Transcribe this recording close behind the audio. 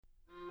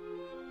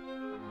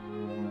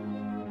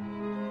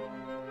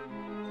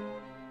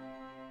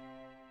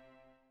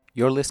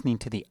You're listening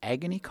to the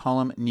Agony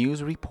Column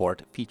News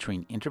Report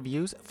featuring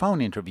interviews, phone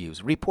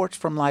interviews, reports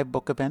from live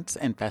book events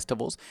and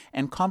festivals,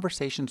 and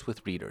conversations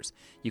with readers.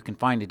 You can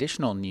find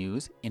additional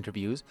news,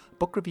 interviews,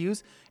 book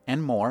reviews,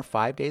 and more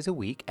 5 days a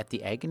week at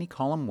the Agony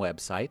Column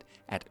website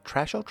at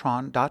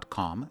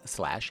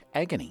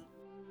trashotron.com/agony.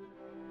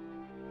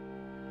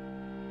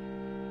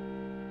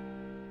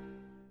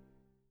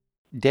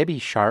 Debbie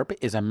Sharp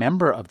is a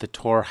member of the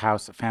Tor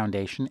House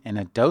Foundation and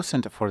a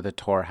docent for the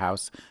Tor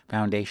House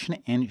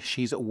Foundation, and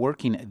she's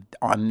working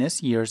on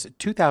this year's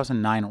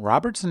 2009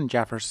 Robertson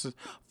Jeffers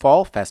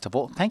Fall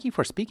Festival. Thank you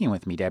for speaking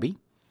with me, Debbie.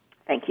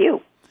 Thank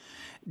you.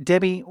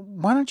 Debbie,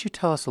 why don't you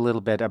tell us a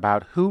little bit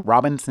about who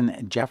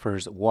Robinson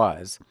Jeffers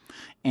was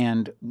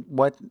and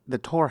what the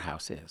Tor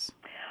House is?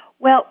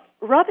 Well,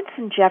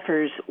 Robinson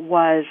Jeffers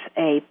was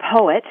a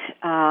poet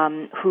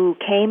who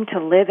came to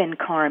live in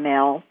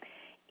Carmel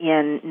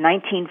in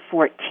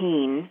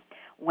 1914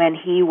 when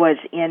he was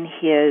in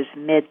his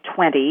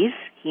mid-20s.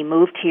 He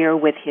moved here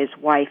with his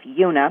wife,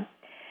 Una.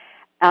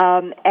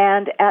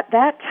 And at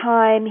that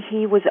time,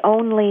 he was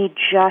only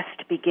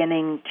just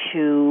beginning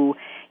to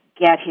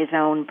get his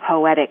own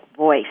poetic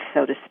voice,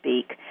 so to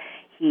speak.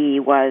 He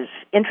was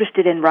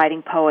interested in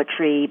writing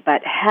poetry,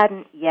 but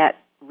hadn't yet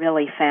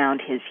really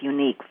found his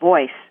unique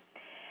voice.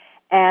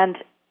 And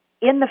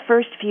in the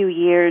first few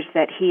years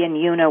that he and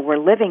Una were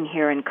living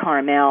here in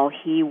Carmel,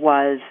 he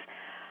was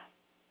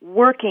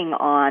working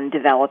on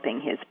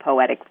developing his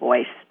poetic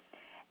voice.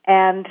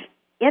 And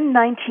in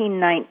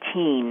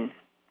 1919,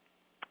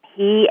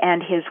 he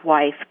and his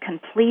wife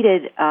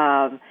completed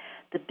the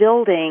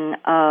building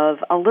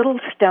of a little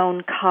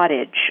stone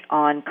cottage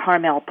on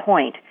Carmel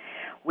Point,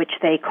 which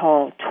they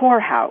call Tor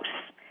House,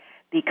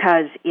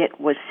 because it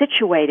was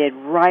situated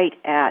right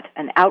at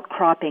an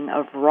outcropping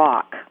of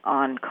rock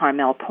on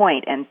Carmel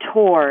Point, and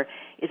Tor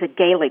is a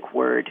Gaelic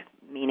word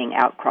meaning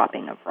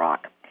outcropping of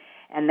rock.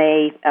 And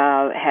they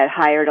had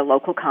hired a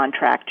local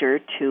contractor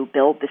to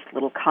build this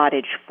little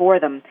cottage for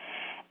them.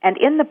 And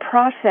in the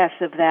process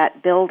of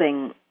that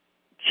building,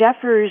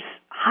 Jeffers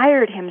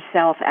hired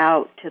himself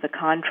out to the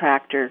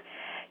contractor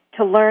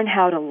to learn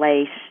how to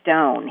lay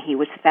stone. He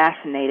was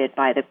fascinated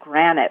by the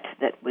granite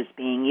that was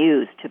being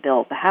used to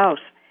build the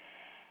house.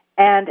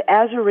 And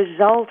as a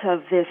result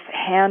of this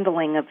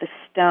handling of the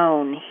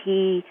stone,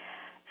 he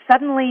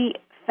suddenly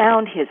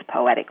found his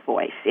poetic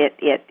voice.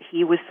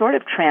 He was sort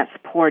of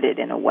transported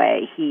in a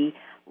way. He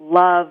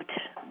loved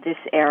this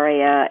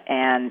area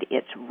and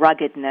its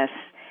ruggedness,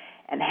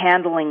 and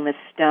handling the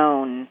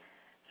stone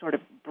sort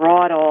of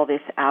brought all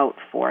this out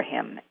for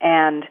him.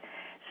 And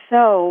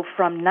so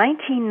from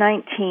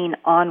 1919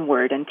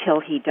 onward until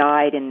he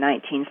died in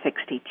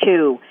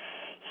 1962,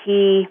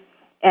 he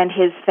and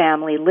his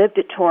family lived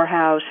at Tor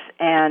House,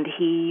 and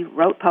he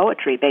wrote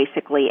poetry,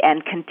 basically,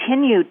 and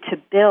continued to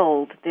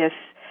build this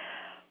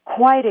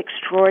quite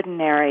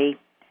extraordinary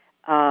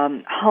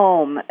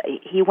home.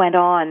 He went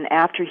on,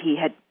 after he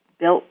had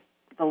built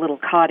the little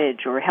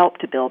cottage, or helped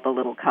to build the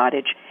little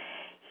cottage,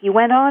 he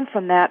went on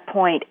from that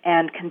point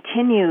and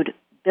continued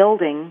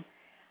building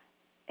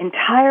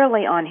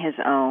entirely on his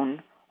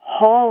own,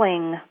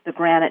 hauling the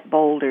granite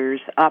boulders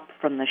up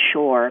from the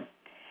shore.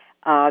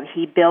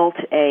 He built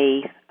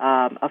a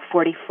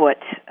 40-foot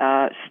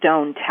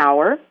stone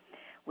tower,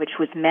 which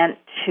was meant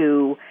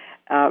to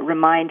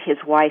remind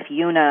his wife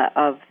Una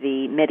of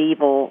the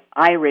medieval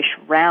Irish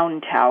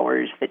round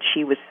towers that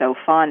she was so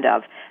fond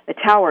of. The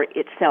tower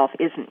itself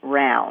isn't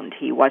round.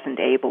 He wasn't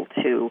able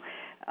to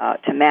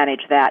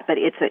manage that, but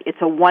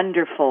it's a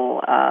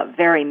wonderful,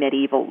 very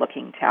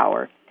medieval-looking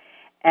tower.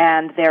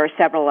 And there are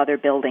several other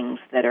buildings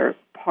that are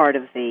part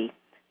of the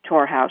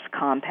Tor House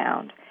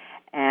compound.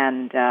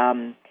 And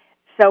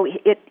so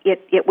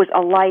it was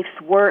a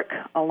life's work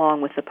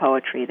along with the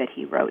poetry that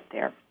he wrote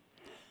there.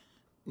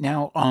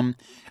 Now,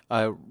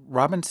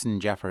 Robinson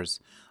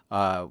Jeffers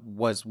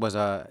was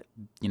a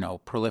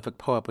prolific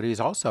poet, but he's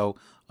also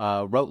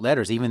wrote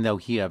letters, even though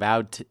he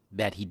avowed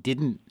that he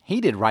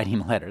hated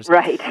writing letters.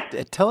 Right.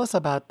 Tell us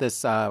about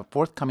this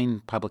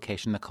forthcoming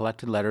publication, The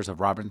Collected Letters of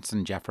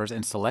Robinson Jeffers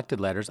and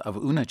Selected Letters of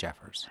Una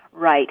Jeffers.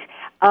 Right.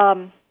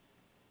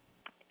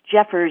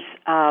 Jeffers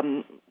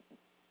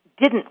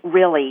didn't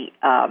really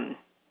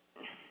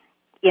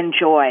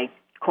enjoy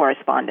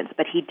correspondence,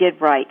 but he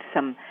did write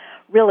some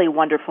really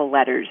wonderful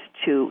letters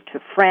to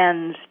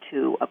friends,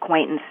 to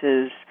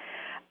acquaintances,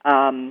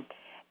 and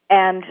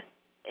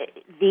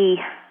the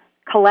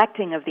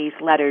collecting of these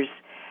letters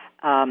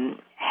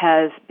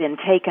has been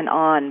taken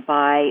on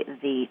by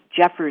the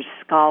Jeffers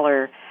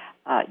scholar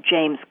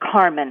James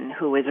Carman,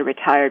 who is a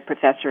retired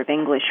professor of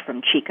English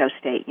from Chico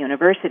State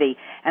University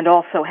and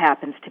also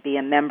happens to be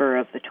a member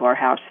of the Tor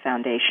House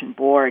Foundation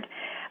board.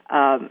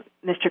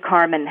 Mr.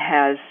 Carman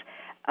has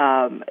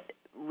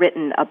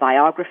written a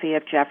biography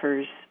of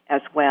Jeffers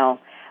as well,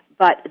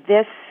 but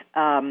this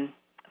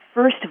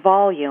first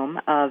volume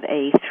of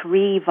a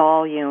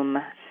 3-volume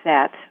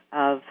set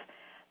of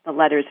the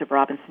letters of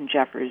Robinson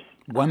Jeffers.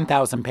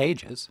 1,000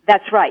 pages.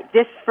 That's right.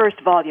 This first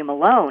volume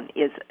alone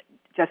is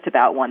just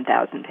about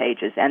 1,000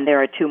 pages, and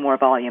there are 2 more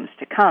volumes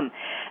to come.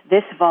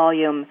 This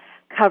volume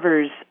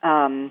covers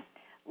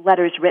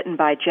letters written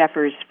by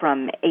Jeffers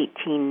from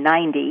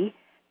 1890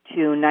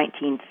 to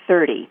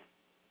 1930,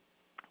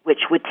 which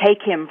would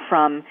take him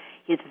from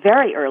his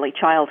very early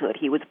childhood —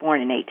 he was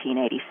born in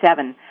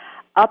 1887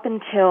 — up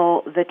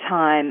until the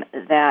time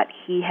that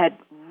he had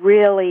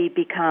really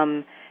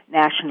become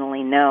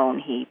nationally known.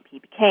 He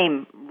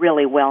became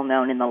really well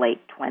known in the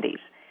late 20s.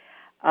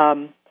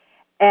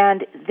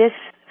 And this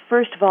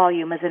first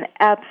volume is an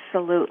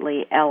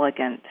absolutely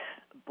elegant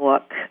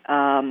book.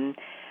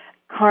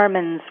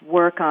 Carmen's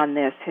work on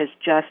this has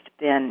just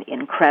been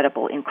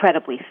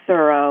incredibly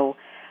thorough.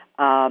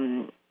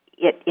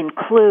 It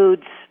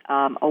includes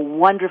a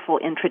wonderful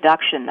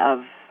introduction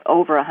of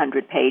over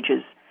 100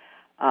 pages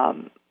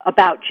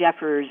about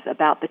Jeffers,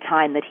 about the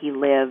time that he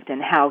lived,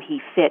 and how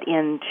he fit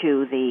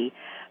into the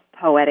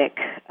poetic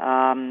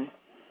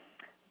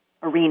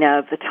arena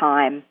of the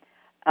time.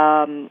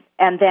 And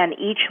then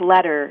each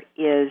letter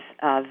is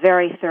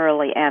very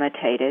thoroughly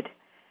annotated.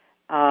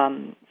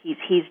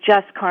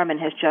 Carmen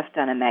has just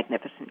done a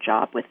magnificent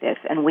job with this,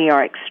 and we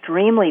are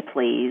extremely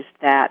pleased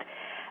that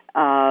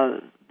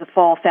the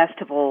Fall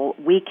Festival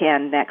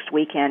weekend, next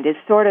weekend, is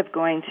sort of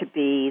going to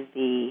be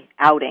the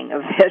outing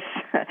of this,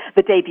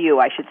 the debut,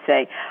 I should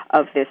say,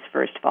 of this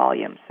first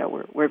volume.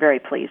 So we're very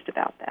pleased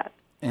about that.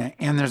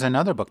 And there's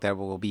another book that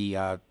will be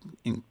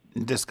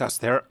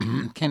discussed there,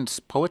 Can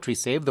Poetry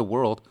Save the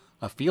World?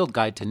 A Field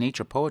Guide to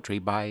Nature Poetry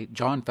by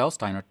John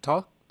Feldsteiner.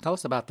 Tell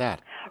us about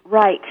that.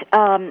 Right.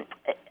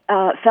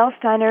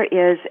 Feldsteiner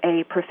is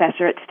a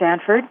professor at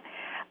Stanford.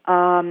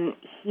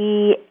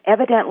 He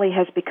evidently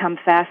has become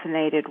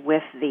fascinated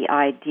with the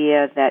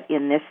idea that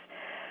in this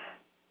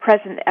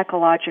present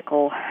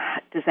ecological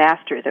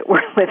disaster that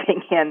we're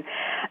living in,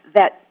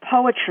 that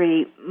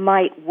poetry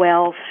might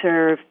well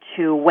serve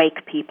to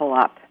wake people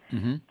up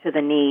to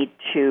the need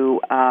to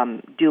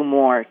do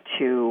more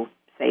to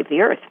save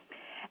the earth.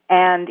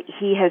 And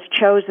he has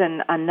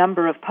chosen a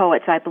number of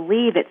poets. I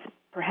believe it's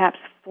perhaps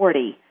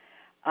 40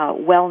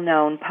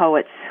 well-known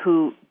poets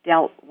who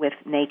dealt with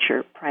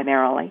nature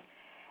primarily.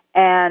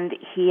 And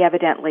he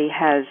evidently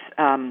has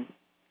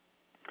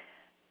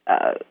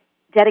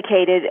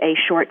dedicated a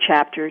short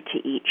chapter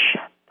to each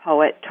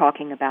poet,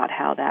 talking about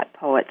how that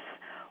poet's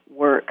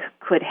work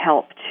could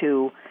help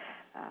to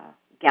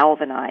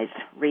galvanize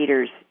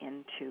readers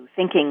into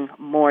thinking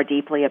more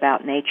deeply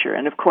about nature.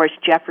 And of course,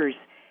 Jeffers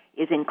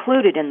is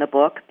included in the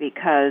book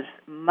because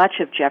much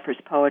of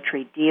Jeffers'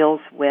 poetry deals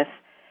with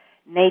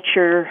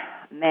nature,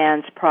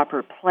 man's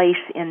proper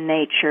place in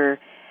nature,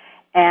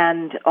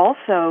 and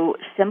also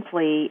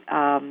simply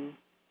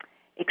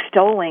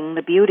extolling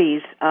the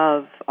beauties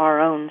of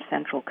our own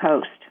Central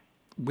Coast,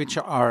 which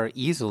are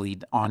easily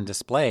on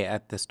display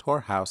at this tour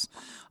house.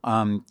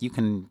 You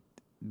can,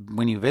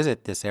 when you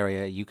visit this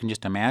area, you can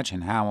just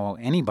imagine how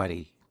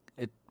anybody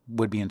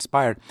would be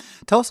inspired.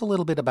 Tell us a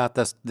little bit about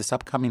this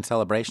upcoming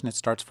celebration. It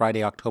starts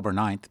Friday, October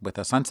 9th, with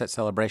a sunset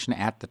celebration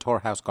at the Tour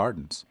House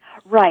Gardens.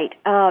 Right.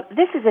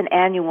 This is an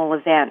annual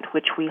event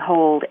which we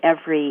hold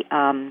every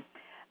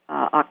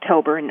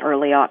October, in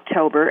early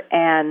October,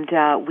 and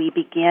we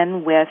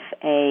begin with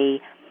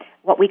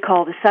what we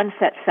call the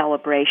sunset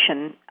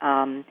celebration.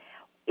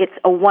 It's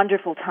a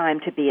wonderful time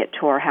to be at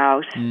Tour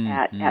House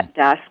at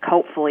dusk.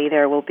 Hopefully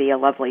there will be a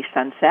lovely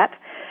sunset.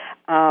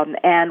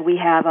 And we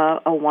have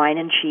a wine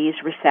and cheese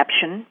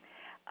reception.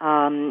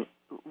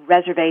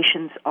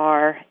 Reservations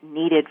are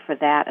needed for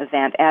that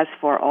event, as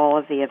for all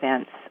of the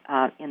events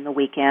in the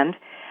weekend.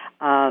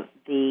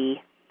 The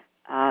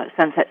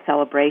sunset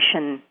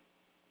celebration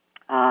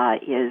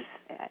is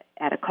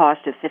at a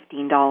cost of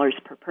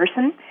 $15 per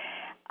person,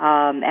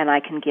 and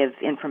I can give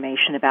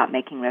information about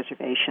making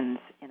reservations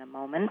in a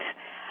moment.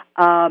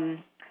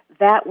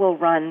 That will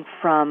run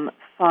from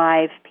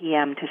 5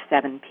 p.m. to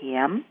 7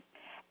 p.m.,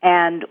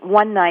 and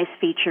one nice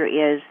feature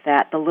is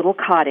that the little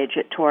cottage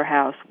at Tour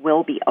House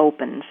will be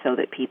open so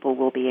that people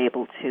will be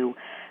able to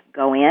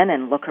go in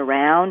and look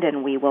around,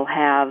 and we will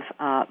have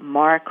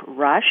Mark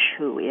Rush,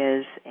 who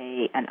is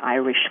an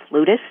Irish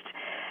flutist,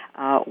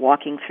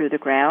 walking through the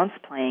grounds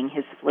playing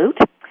his flute,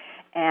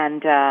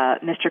 and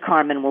Mr.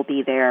 Carmen will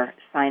be there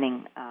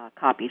signing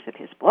copies of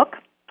his book.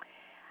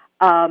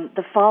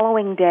 The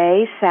following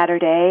day,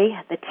 Saturday,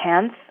 the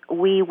 10th,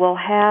 we will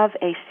have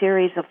a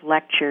series of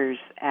lectures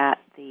at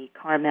the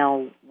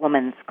Carmel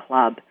Women's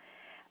Club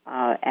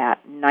at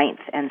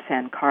 9th and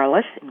San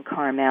Carlos in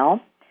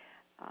Carmel.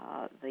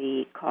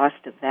 The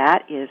cost of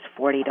that is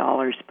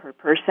 $40 per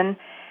person,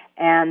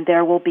 and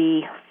there will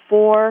be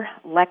 4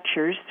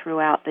 lectures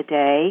throughout the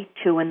day,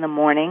 2 in the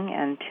morning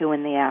and 2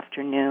 in the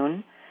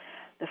afternoon.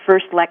 The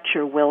first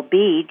lecture will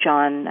be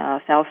John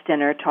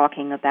Feldsteiner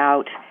talking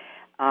about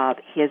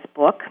his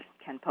book,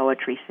 Can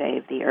Poetry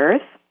Save the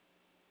Earth?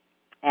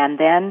 And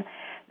then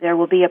there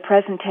will be a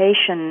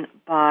presentation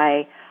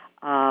by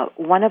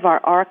one of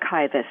our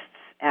archivists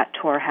at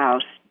Tour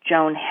House,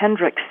 Joan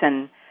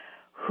Hendrickson,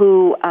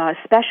 who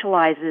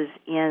specializes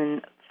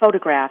in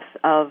photographs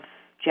of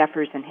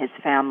Jeffers and his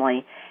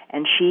family,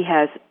 and she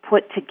has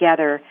put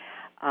together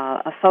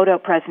a photo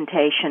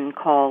presentation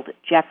called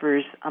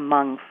Jeffers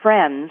Among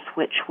Friends,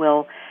 which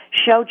will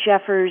show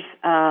Jeffers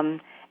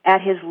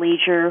at his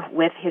leisure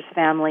with his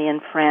family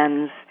and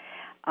friends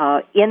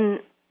in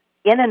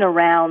and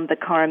around the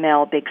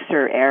Carmel, Big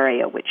Sur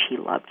area, which he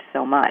loved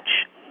so much.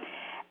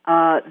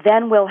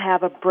 Then we'll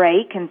have a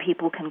break, and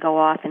people can go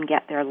off and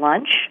get their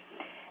lunch.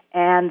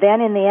 And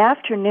then in the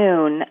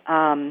afternoon,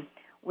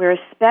 we're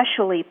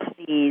especially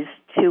pleased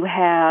to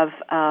have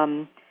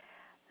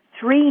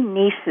three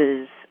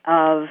nieces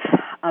of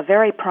a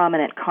very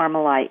prominent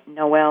Carmelite,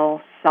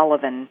 Noelle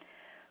Sullivan,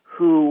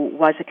 who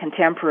was a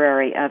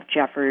contemporary of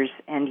Jeffers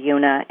and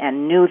Una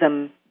and knew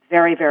them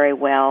very, very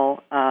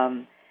well.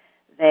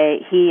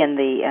 He and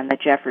the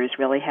Jeffers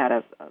really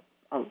had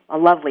a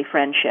lovely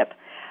friendship.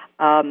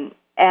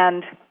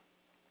 And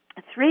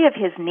three of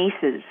his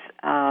nieces,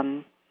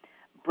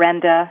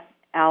 Brenda,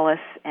 Alice,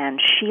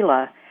 and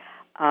Sheila,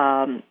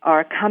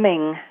 are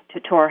coming to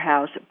Tor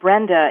House.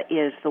 Brenda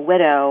is the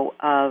widow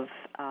of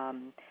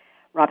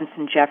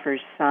Robinson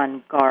Jeffers'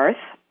 son, Garth.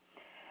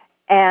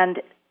 And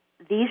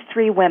these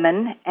three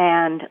women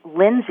and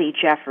Lindsay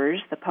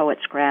Jeffers, the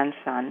poet's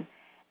grandson,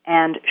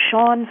 and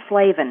Sean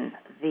Flavin,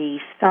 the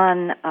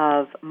son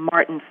of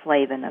Martin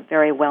Flavin, a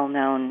very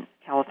well-known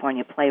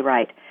California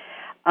playwright,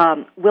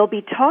 will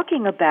be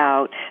talking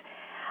about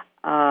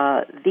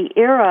the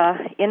era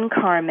in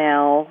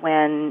Carmel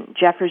when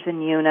Jeffers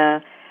and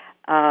Una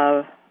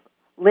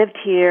lived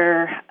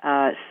here,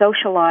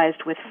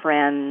 socialized with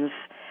friends.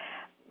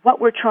 What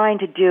we're trying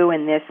to do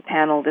in this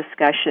panel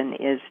discussion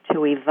is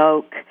to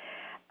evoke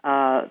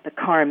the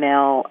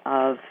Carmel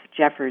of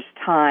Jeffers'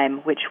 time,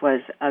 which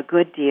was a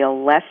good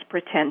deal less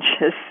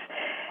pretentious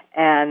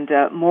and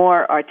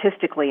more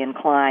artistically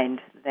inclined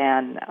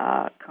than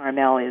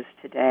Carmel is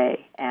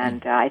today.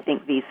 And I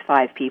think these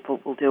five people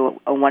will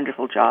do a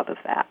wonderful job of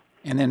that.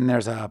 And then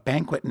there's a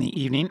banquet in the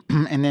evening,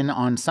 and then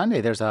on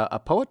Sunday there's a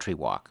poetry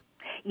walk.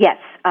 Yes,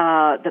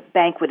 the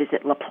banquet is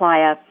at La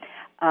Playa,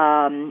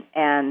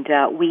 and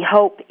we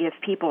hope if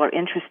people are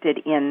interested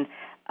in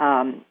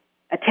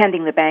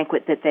attending the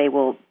banquet that they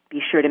will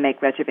be sure to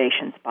make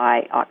reservations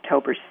by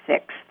October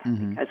 6th,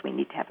 because we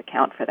need to have a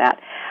count for that.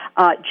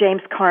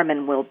 James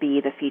Carman will be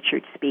the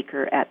featured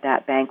speaker at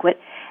that banquet.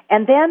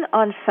 And then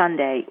on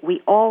Sunday,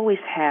 we always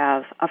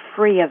have a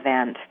free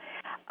event,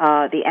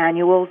 the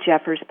annual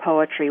Jeffers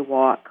Poetry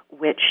Walk,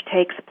 which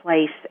takes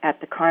place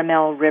at the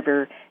Carmel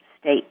River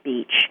State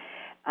Beach.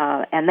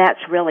 And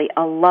that's really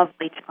a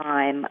lovely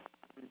time.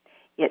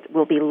 It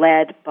will be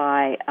led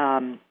by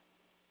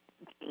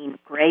Jean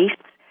Grace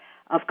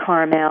of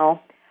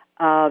Carmel.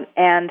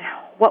 And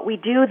what we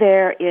do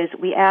there is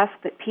we ask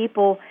that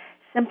people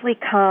simply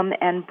come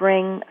and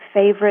bring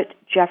favorite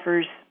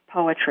Jeffers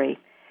poetry.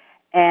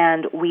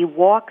 And we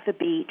walk the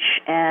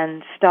beach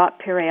and stop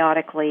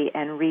periodically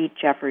and read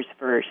Jeffers'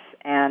 verse.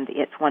 And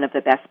it's one of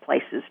the best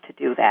places to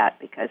do that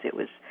because it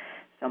was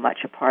so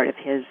much a part of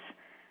his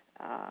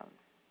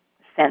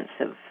sense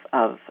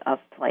of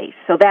place.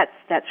 So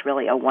that's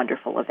really a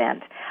wonderful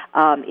event.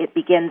 It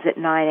begins at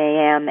 9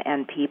 a.m.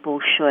 and people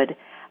should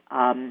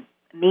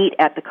meet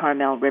at the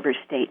Carmel River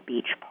State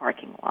Beach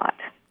parking lot.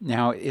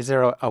 Now, is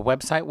there a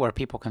website where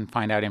people can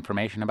find out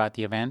information about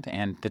the event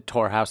and the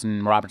Tor House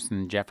and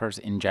Robinson Jeffers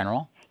in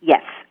general?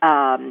 Yes,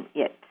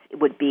 it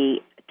would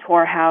be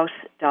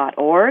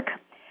torhouse.org.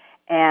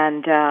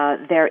 And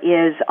there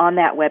is, on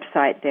that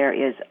website, there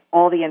is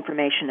all the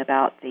information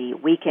about the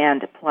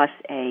weekend plus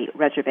a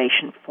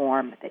reservation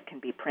form that can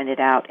be printed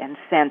out and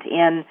sent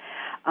in.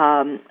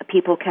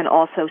 People can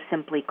also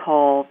simply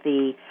call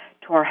the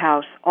Tor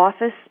House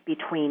office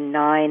between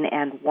 9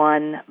 and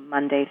 1,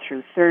 Monday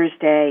through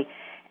Thursday,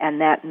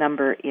 and that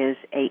number is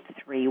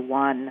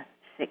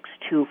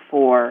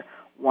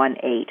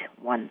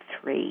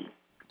 831-624-1813.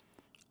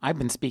 I've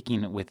been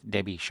speaking with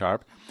Debbie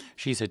Sharp.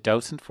 She's a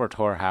docent for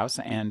Tor House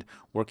and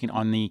working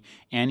on the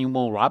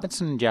annual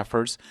Robinson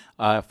Jeffers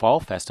Fall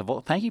Festival.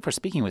 Thank you for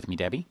speaking with me,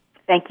 Debbie.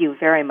 Thank you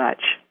very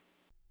much.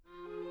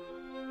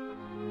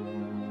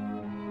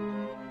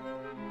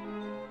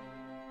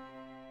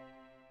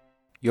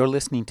 You're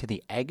listening to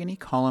the Agony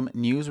Column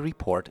News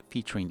Report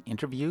featuring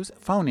interviews,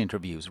 phone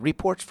interviews,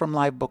 reports from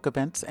live book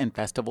events and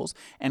festivals,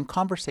 and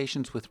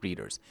conversations with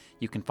readers.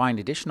 You can find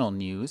additional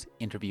news,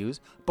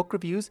 interviews, book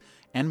reviews,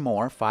 and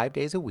more 5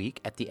 days a week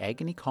at the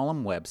Agony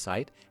Column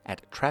website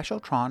at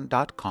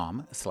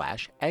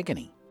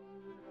trashotron.com/agony.